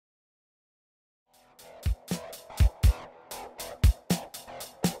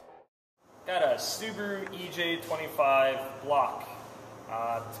Subaru EJ25 block.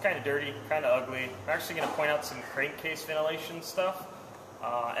 It's kind of dirty, kind of ugly. I'm actually going to point out some crankcase ventilation stuff.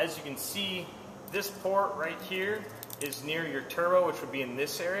 As you can see, this port right here is near your turbo, which would be in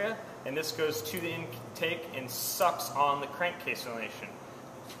this area, and this goes to the intake and sucks on the crankcase ventilation.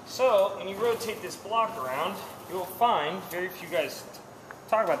 So, when you rotate this block around, you will find, very few guys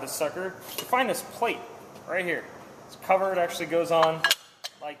talk about this sucker, you find this plate right here. It's covered, actually goes on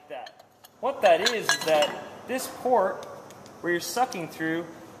like that. What that is that this port, where you're sucking through,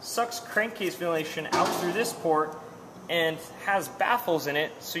 sucks crankcase ventilation out through this port and has baffles in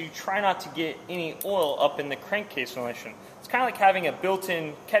it, so you try not to get any oil up in the crankcase ventilation. It's kind of like having a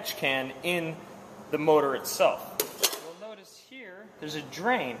built-in catch can in the motor itself. You'll notice here, there's a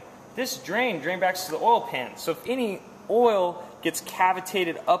drain. This drain backs to the oil pan, so if any oil gets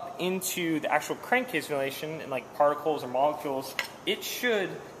cavitated up into the actual crankcase ventilation, and like particles or molecules, it should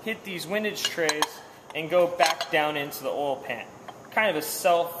hit these windage trays and go back down into the oil pan. Kind of a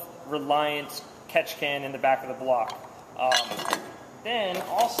self-reliant catch can in the back of the block. Then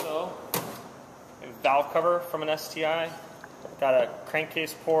also, a valve cover from an STI. Got a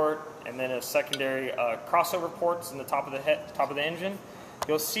crankcase port and then a secondary crossover ports in the top of the engine.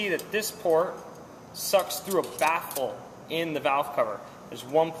 You'll see that this port sucks through a baffle in the valve cover. There's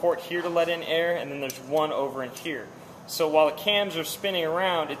one port here to let in air, and then there's one over in here. So while the cams are spinning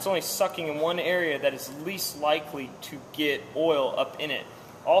around, it's only sucking in one area that is least likely to get oil up in it.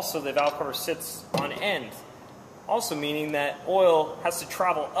 Also, the valve cover sits on end, also meaning that oil has to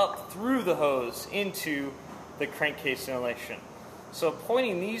travel up through the hose into the crankcase ventilation. So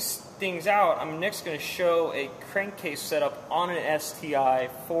pointing these things out, I'm next going to show a crankcase setup on an STI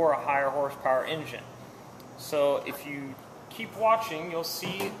for a higher horsepower engine. So if you keep watching, you'll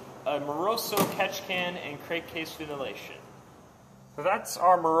see a Moroso Catch Can and crankcase ventilation. So that's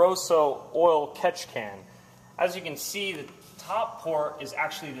our Moroso Oil Catch Can. As you can see, the top port is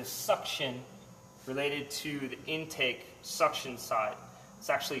actually the suction related to the intake suction side. It's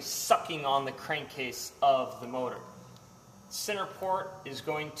actually sucking on the crankcase of the motor. Center port is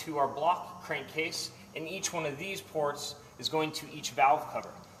going to our block crankcase, and each one of these ports is going to each valve cover.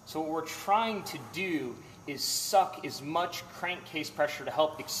 So what we're trying to do is suck as much crankcase pressure to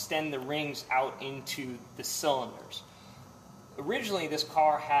help extend the rings out into the cylinders. Originally, this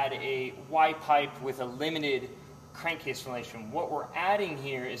car had a Y pipe with a limited crankcase ventilation. What we're adding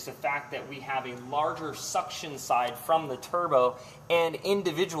here is the fact that we have a larger suction side from the turbo and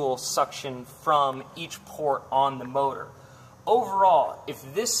individual suction from each port on the motor. Overall,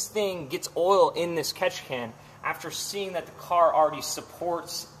 if this thing gets oil in this catch can, after seeing that the car already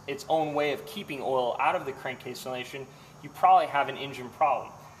supports its own way of keeping oil out of the crankcase ventilation, you probably have an engine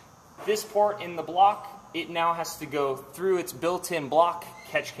problem. This port in the block, it now has to go through its built-in block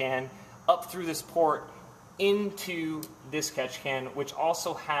catch can, up through this port, into this catch can, which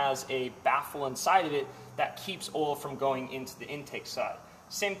also has a baffle inside of it that keeps oil from going into the intake side.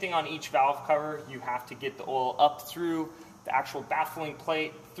 Same thing on each valve cover. You have to get the oil up through the actual baffling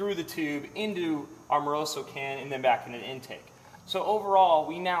plate, through the tube, into our Moroso can, and then back into the intake. So overall,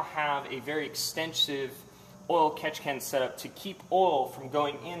 we now have a very extensive oil catch can setup to keep oil from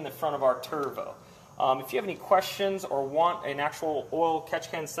going in the front of our turbo. If you have any questions or want an actual oil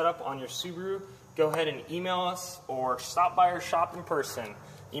catch can setup on your Subaru, go ahead and email us or stop by our shop in person.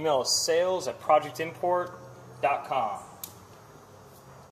 Email us sales@projectimport.com.